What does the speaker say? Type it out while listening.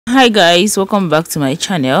Hi guys, welcome back to my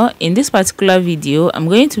channel. In this particular video I'm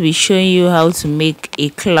going to be showing you how to make a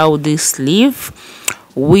cloudy sleeve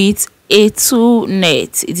with a tulle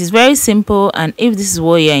net. It is very simple, and if this is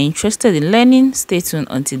what you are interested in learning, stay tuned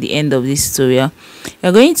until the end of this tutorial.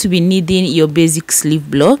 You're going to be needing your basic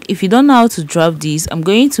sleeve block. If you don't know how to draft this, I'm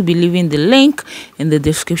going to be leaving the link in the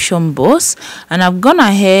description box, and I've gone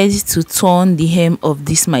ahead to turn the hem of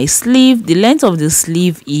this my sleeve. The length of the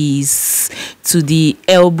sleeve is to the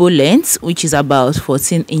elbow length, which is about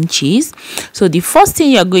 14 inches. So the first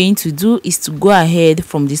thing you're going to do is to go ahead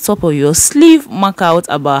from the top of your sleeve, mark out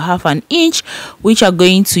about half an inch, which are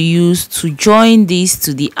going to use to join this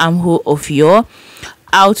to the armhole of your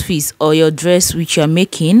outfit or your dress which you're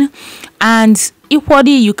making. And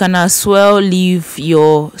equally, you can as well leave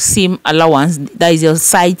your seam allowance, that is your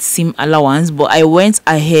side seam allowance, but I went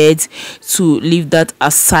ahead to leave that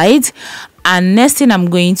aside. And next thing I'm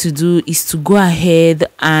going to do is to go ahead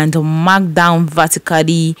and mark down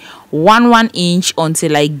vertically 1 inch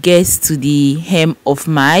until I get to the hem of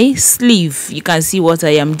my sleeve. You can see what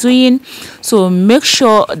I am doing, so make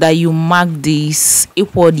sure that you mark this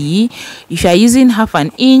equally. If you are using half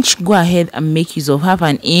an inch, go ahead and make use of half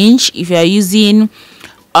an inch. If you are using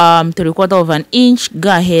 3/4 of an inch, go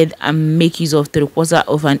ahead and make use of 3/4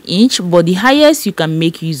 of an inch, but the highest you can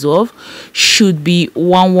make use of should be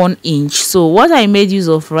 1 inch. So what I made use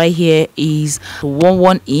of right here is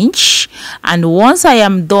 1 inch. And once I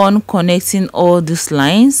am done connecting all these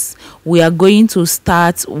lines, we are going to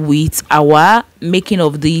start with our making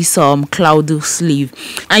of this cloudy sleeve.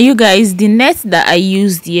 And you guys, the net that I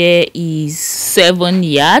used here is 7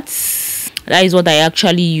 yards. That is what I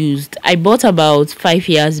actually used. I bought about 5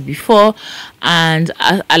 yards before, and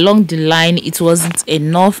along the line it wasn't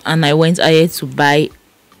enough, and I went ahead to buy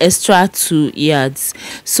extra 2 yards.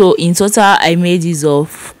 So in total I made use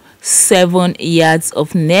of 7 yards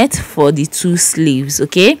of net for the 2 sleeves.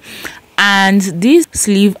 Okay, and this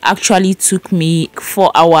sleeve actually took me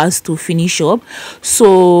 4 hours to finish up.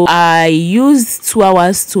 So I used 2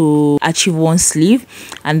 hours to achieve one sleeve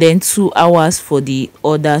and then 2 hours for the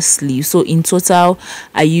other sleeve. So in total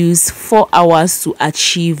I used 4 hours to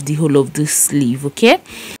achieve the whole of the sleeve. Okay,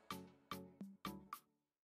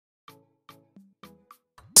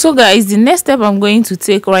 so guys, the next step I'm going to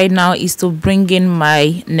take right now is to bring in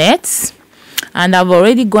my net. And I've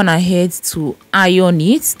already gone ahead to iron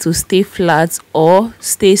it to stay flat or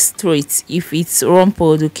stay straight if it's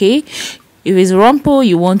rumpled. Okay, if it's rumpled,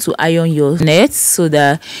 you want to iron your net so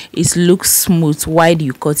that it looks smooth while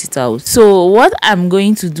you cut it out. So what I'm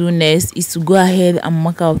going to do next is to go ahead and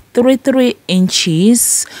mark out 3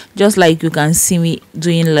 inches, just like you can see me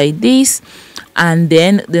doing like this. And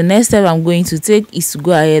then the next step I'm going to take is to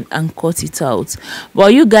go ahead and cut it out.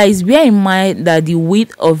 But you guys, bear in mind that the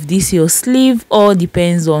width of this your sleeve all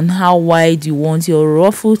depends on how wide you want your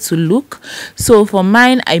ruffle to look. So for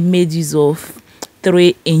mine, I made use of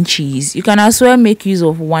 3 inches. You can as well make use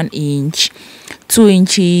of 1 inch, 2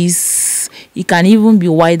 inches. It can even be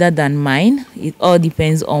wider than mine. It all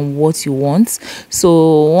depends on what you want.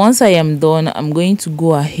 So once I am done, I'm going to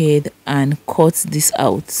go ahead and cut this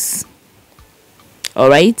out. All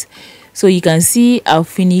right, so you can see I'll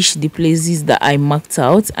finish the places that I marked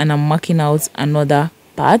out, and I'm marking out another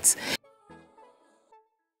part.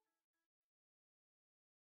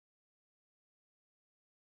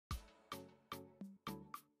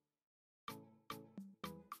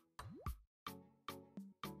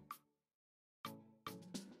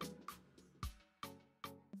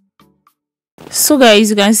 So guys,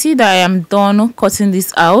 you can see that I am done cutting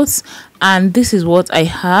this out, and this is what I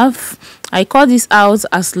have. I cut this out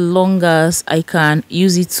as long as I can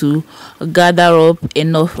use it to gather up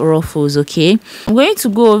enough ruffles. Okay, I'm going to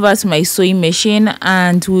go over to my sewing machine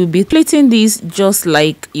and we'll be pleating this just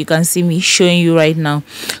like you can see me showing you right now.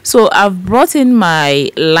 So I've brought in my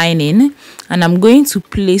lining and I'm going to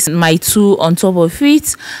place my tulle on top of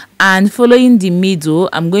it, and following the middle,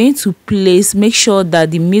 I'm going to make sure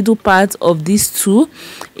that the middle part of this tulle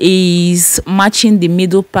is matching the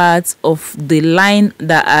middle part of the line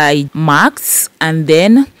that I marked, and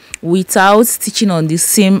then without stitching on the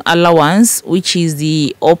seam allowance, which is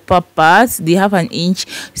the upper part, the half an inch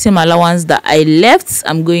seam allowance that I left,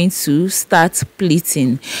 I'm going to start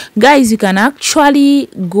pleating. Guys, you can actually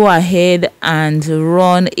go ahead and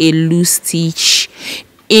run a loose stitch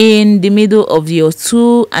in the middle of your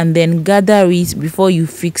tulle and then gather it before you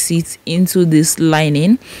fix it into this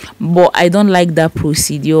lining, but I don't like that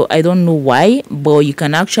procedure. I don't know why, but you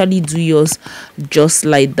can actually do yours just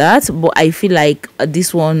like that. But I feel like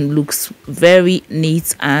this one looks very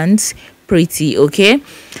neat and pretty. Okay,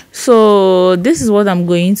 so this is what I'm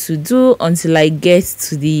going to do until I get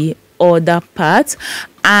to the other part.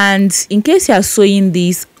 And in case you are sewing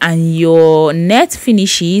this and your net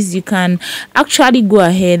finishes, you can actually go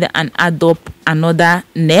ahead and add up another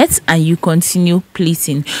net and you continue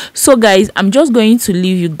pleating. So guys, I'm just going to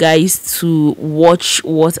leave you guys to watch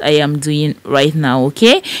what I am doing right now,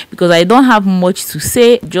 okay? Because I don't have much to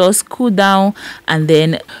say. Just cool down and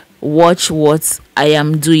then watch what I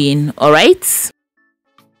am doing. All right.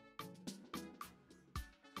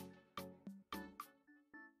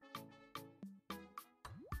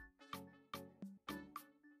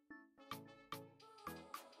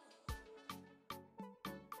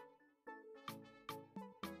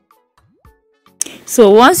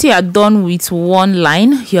 So once you are done with one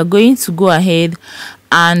line, you're going to go ahead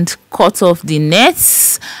and cut off the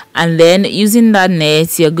nets, and then using that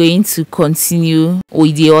net you're going to continue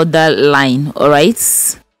with the other line. All right,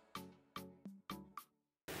 so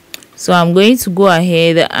I'm going to go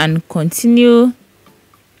ahead and continue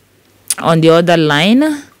on the other line,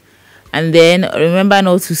 and then remember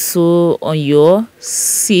not to sew on your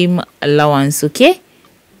seam allowance. Okay,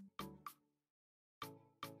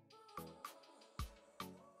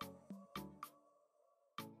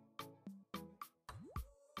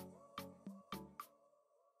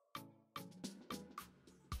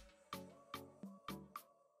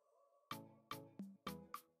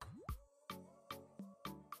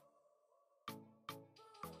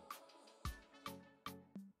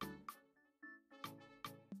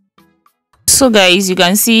 so guys, you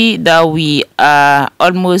can see that we are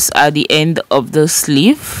almost at the end of the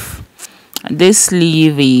sleeve. This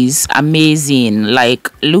sleeve is amazing,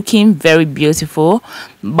 like looking very beautiful,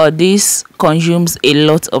 but this consumes a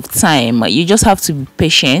lot of time. You just have to be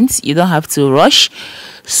patient, you don't have to rush.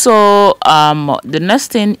 So the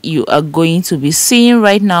next thing you are going to be seeing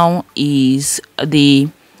right now is the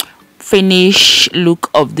finished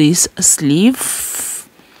look of this sleeve.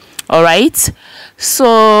 All right,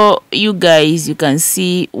 so you guys, you can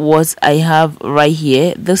see what I have right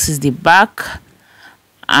here. This is the back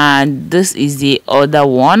and this is the other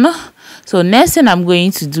one. So next thing I'm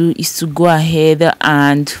going to do is to go ahead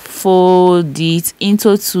and fold it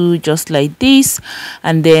into two just like this,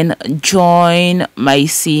 and then join my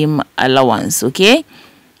seam allowance. Okay,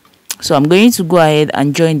 so I'm going to go ahead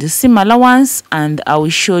and join the seam allowance and I will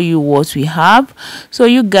show you what we have. So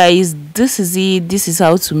you guys, this is it. This is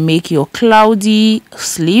how to make your cloudy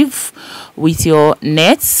sleeve with your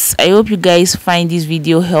nets. I hope you guys find this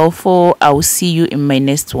video helpful. I will see you in my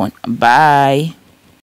next one. Bye.